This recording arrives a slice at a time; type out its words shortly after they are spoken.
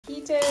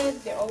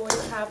heated. They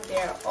always have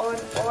their own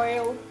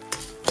oil.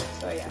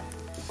 So yeah,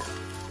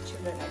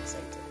 children are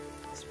excited.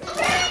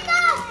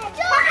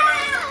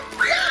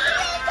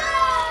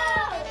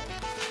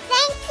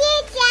 Thank you,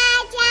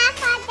 Jaja,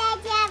 for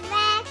the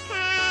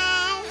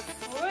breakfast.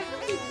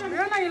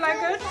 Rihanna, you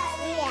like it?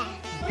 Yeah.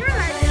 You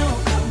like it?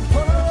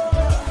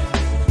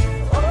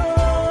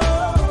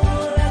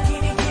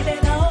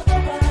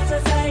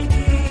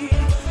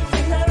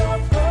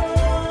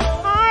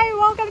 Hi,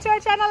 welcome to our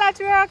channel at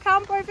Uriel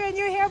Campo. If you're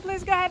new here,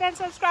 please go ahead and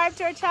subscribe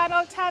to our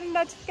channel, turn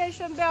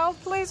notification bell.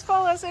 Please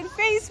follow us on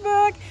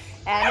Facebook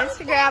and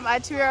Instagram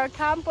at Uriel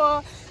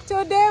Campo.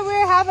 Today we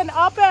have an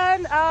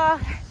open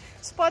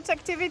sports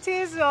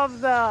activities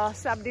of the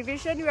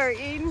subdivision we are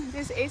in,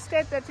 this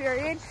estate that we are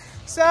in.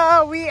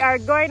 So we are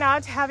going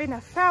out having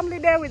a family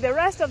day with the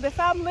rest of the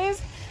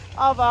families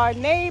of our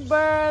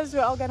neighbors.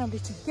 We're all gonna be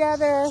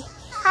together.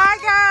 Hi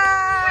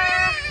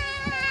guys!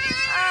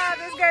 Oh,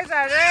 these guys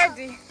are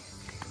ready.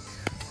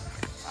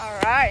 All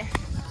right.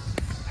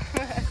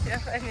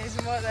 Stephanie is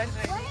more than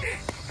ready.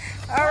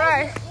 All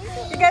right.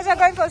 You guys are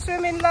going for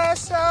swimming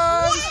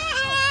lessons.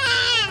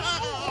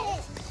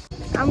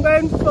 I'm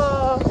going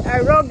for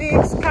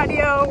aerobics,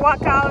 cardio,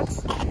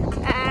 workouts,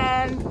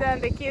 and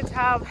then the kids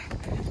have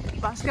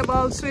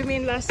basketball,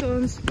 swimming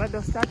lessons, but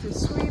they'll start with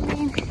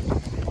swimming.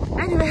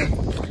 Anyway,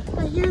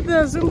 I hear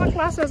the Zumba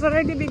class has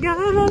already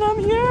begun and I'm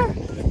here.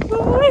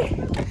 Boy.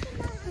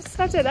 It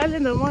started early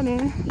in the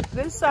morning.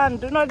 This sun,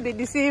 do not be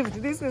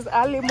deceived. This is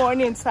early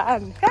morning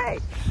sun. Hey,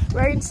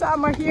 we're in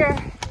summer here.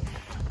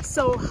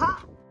 So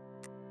hot.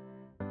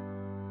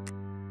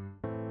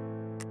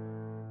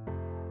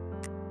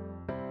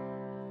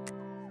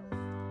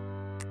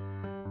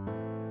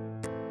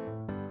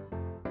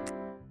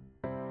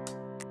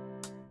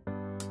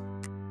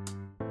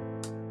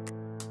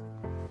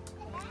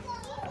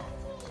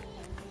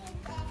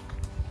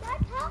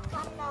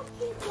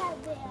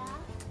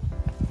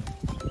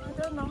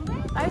 I don't know.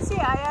 I see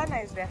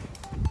Ayana is there.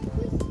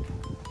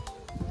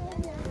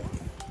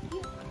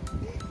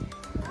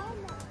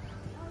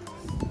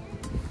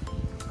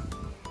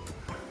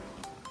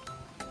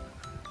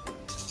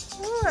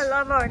 Oh, I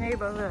love our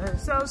neighborhood.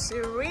 So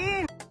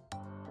serene.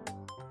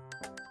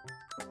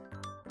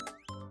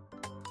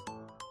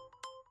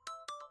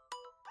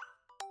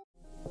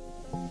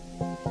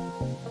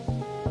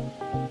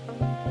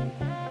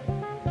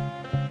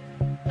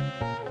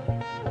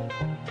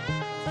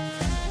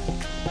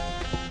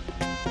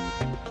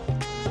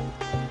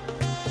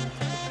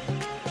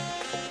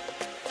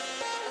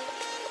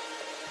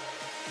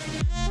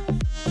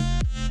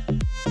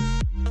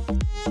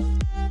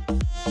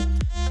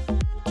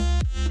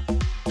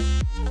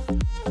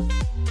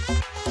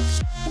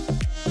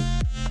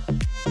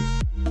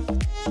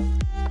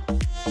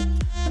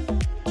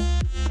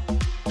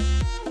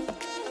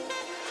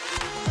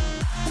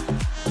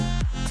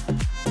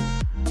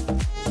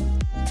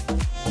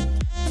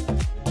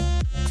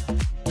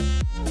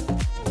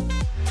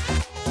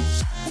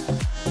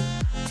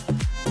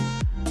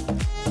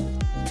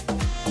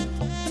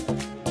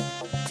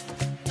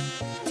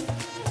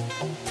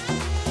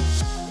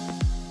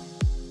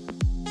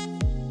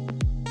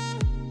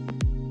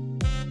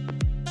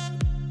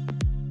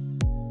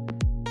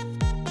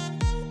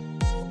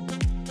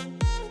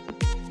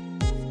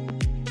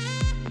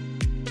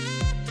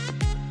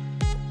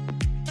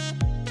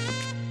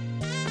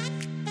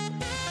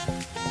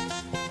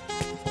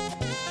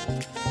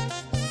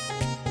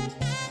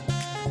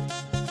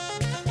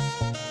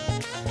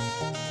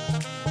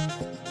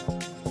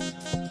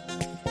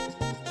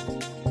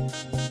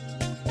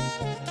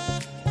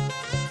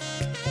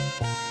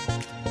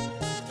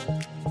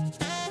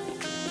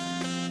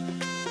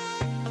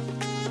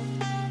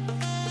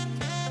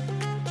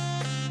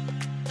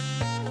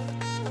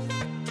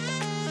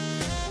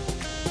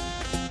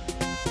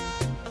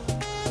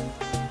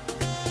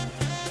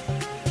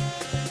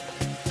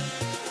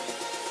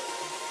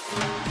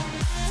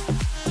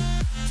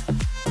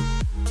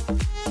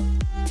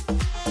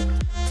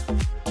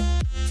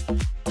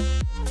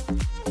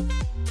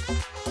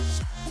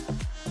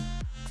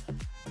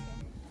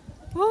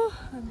 Oh,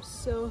 I'm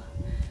so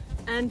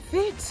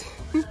unfit.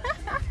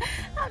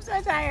 I'm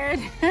so tired.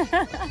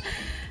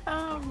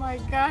 Oh my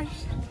gosh.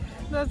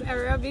 Those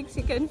aerobics,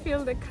 you can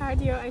feel the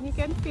cardio and you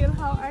can feel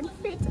how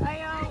unfit I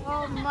am.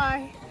 Oh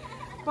my.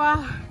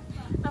 Wow.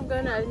 I'm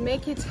gonna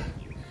make it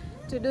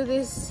to do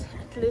this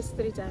at least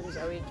 3 times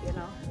a week, you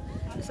know.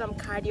 Some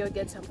cardio,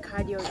 get some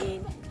cardio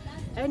in.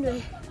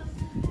 Anyway.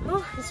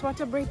 Oh, it's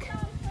water break.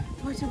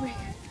 Water break.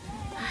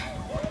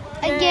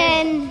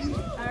 Again.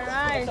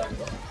 Alright.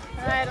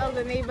 Alright, all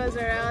the neighbors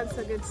are out,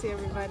 so good to see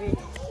everybody.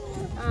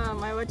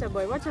 My water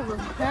boy, water boy.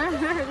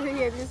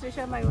 Here, just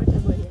show my water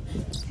boy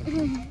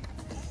here.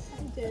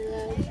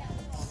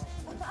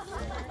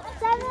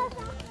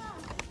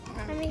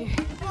 Okay.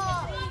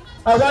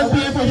 1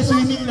 p.m. for the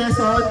swimming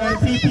lesson and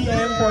 3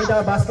 p.m. for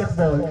the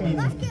basketball clinic.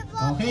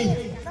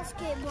 Okay.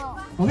 Basketball.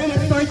 Okay,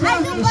 let's start now.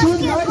 Shoot,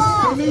 guys.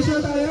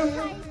 Formation tayo.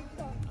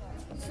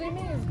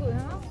 Swimming is good,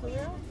 huh? For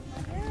real?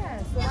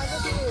 Yes. So how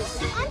about you?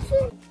 I'm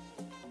swimming.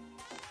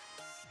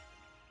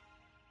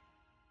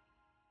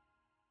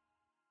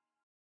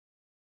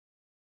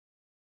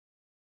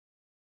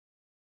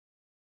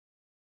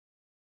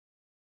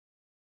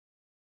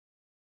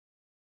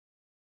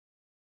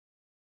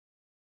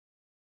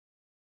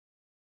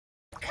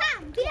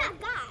 Dear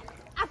God,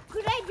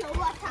 upgrade your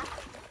water.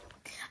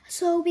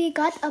 So we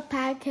got a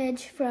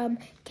package from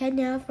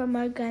Kenya from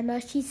our grandma.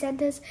 She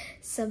sent us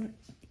some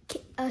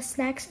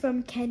snacks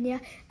from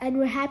Kenya, and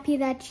we're happy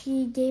that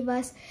she gave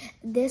us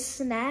this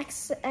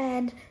snacks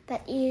and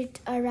that it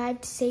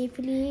arrived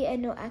safely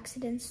and no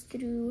accidents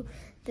through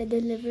the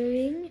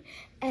delivering.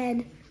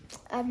 And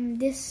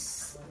the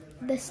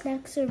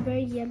snacks are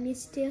very yummy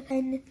still,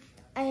 and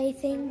I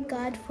thank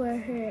God for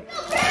her.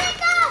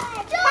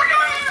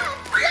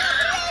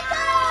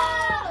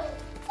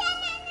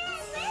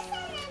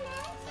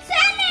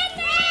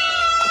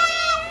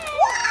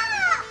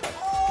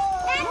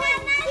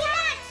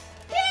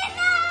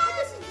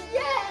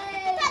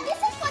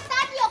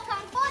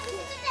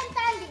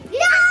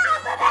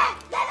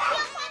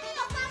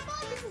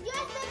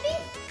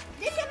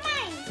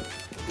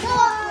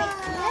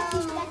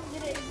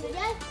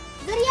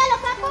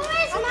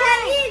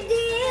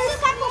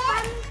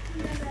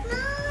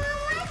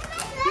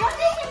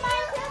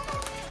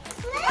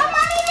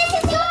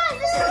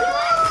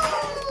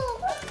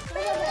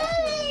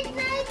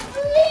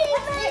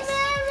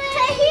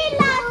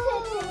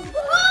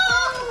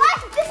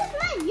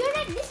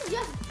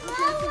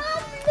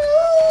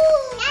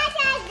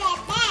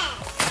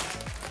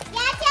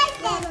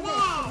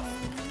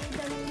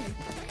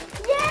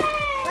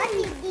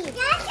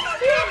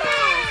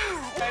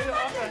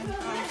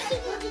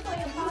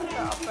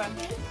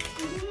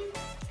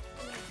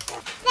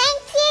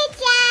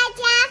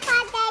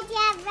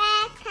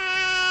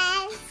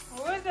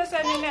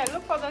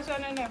 Look for the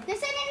sun in there. The sun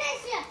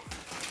is here.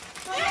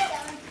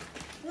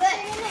 Wait,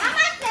 I'm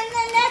asking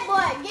the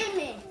boy. Give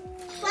me.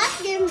 First,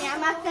 give me.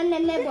 I'm asking the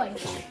boy.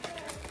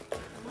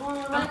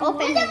 I'm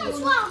opening it.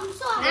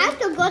 I have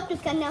to go to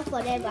Kenya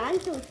forever. 1,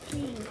 2, 3.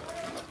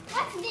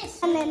 What's this?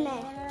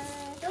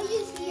 Don't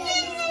use the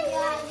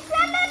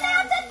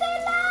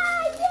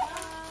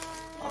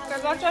Okay,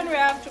 that one we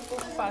have to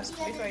cook fast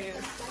before you.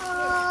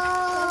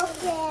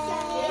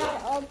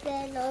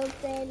 Open.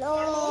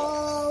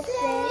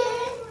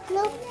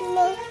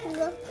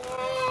 Look.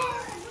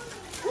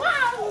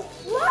 Wow.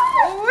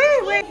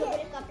 Wait.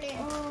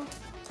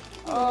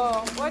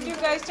 Oh, what do you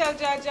guys tell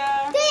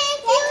Jaja?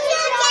 Thank you,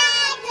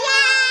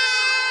 Jaja.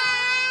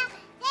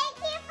 Thank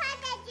you for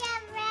the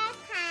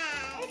Jamaica.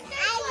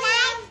 I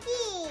like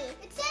it.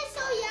 It tastes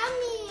so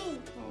yummy.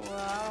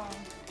 Wow.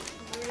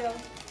 Real.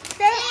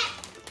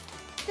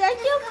 Thank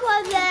you for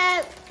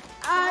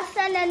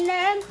the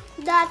name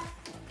that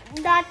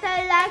I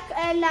like,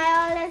 and I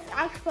always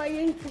ask for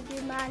you to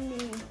be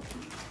money.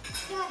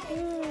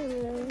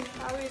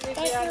 How is it,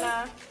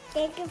 Diana?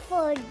 Thank you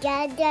for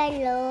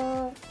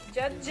Jaja.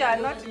 Jaja,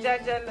 not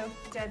Jaja.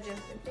 Jaja.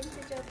 Thank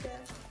you, Jaja.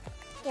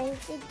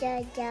 Thank you,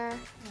 Jaja.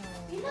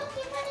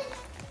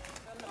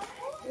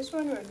 This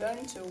one we're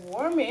going to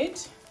warm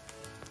it.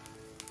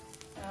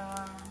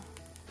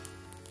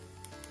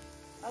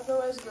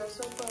 Otherwise,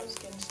 grasshoppers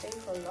can stay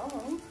for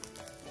long.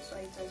 That's why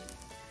it does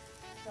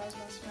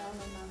not smell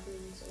or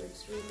nothing, so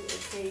it's really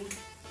okay.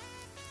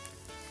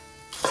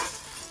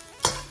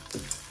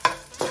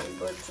 We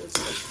got to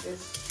put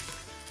this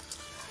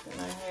in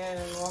our hair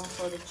and warm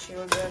for the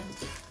children.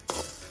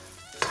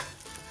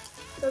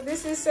 So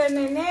this is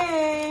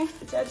Senene.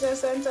 Jaja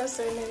sent us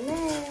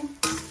Senene.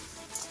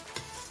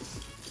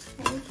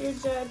 Thank you,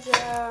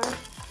 Jaja.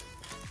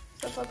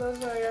 So for those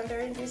who are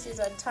wondering, this is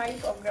a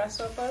type of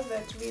grasshoppers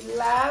that we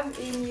love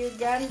in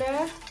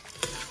Uganda.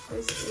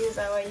 This is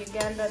our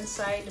Ugandan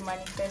side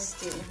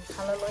manifesting.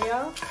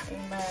 Hallelujah.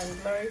 Amen.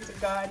 Glory to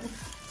God.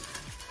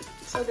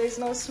 So there's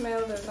no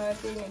smell, there's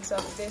nothing.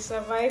 They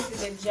survived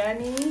the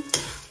journey.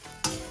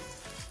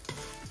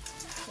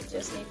 They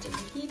just need to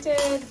be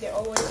heated. They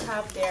always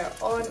have their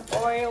own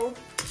oil.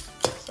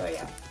 So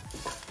yeah,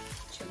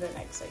 children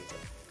are excited,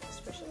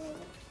 especially.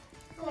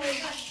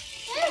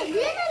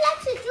 Rihanna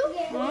likes it too.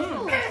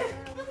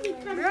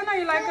 Rihanna,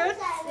 you like it?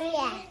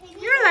 Yeah.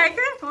 You like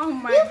it? Oh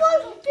my. That's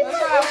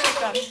so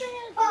African.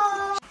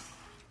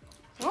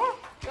 Oh,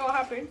 you're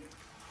happy?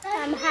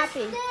 I'm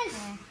happy.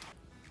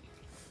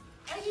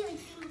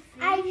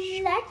 I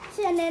like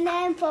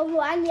Senene for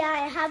 1 year.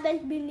 I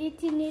haven't been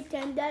eating it,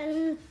 and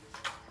then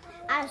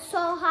I'm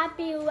so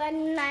happy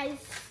when I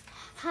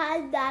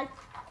heard that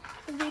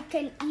we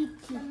can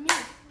eat it.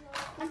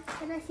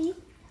 Can I see?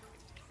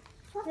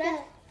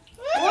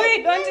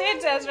 Wait, don't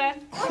eat it,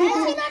 right? I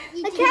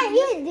can't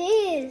eat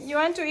this. You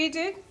want to eat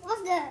it?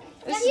 What's that?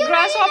 It's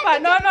grasshopper.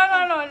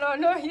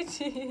 No, eat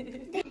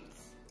it.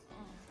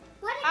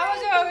 How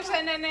was your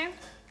Senene?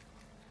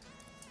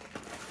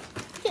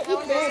 How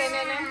was your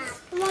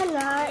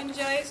Senene?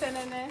 Enjoy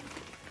Senene.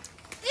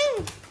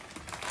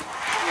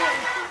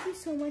 Thank you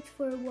so much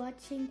for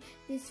watching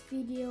this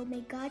video.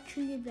 May God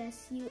truly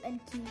bless you and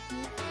keep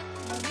you.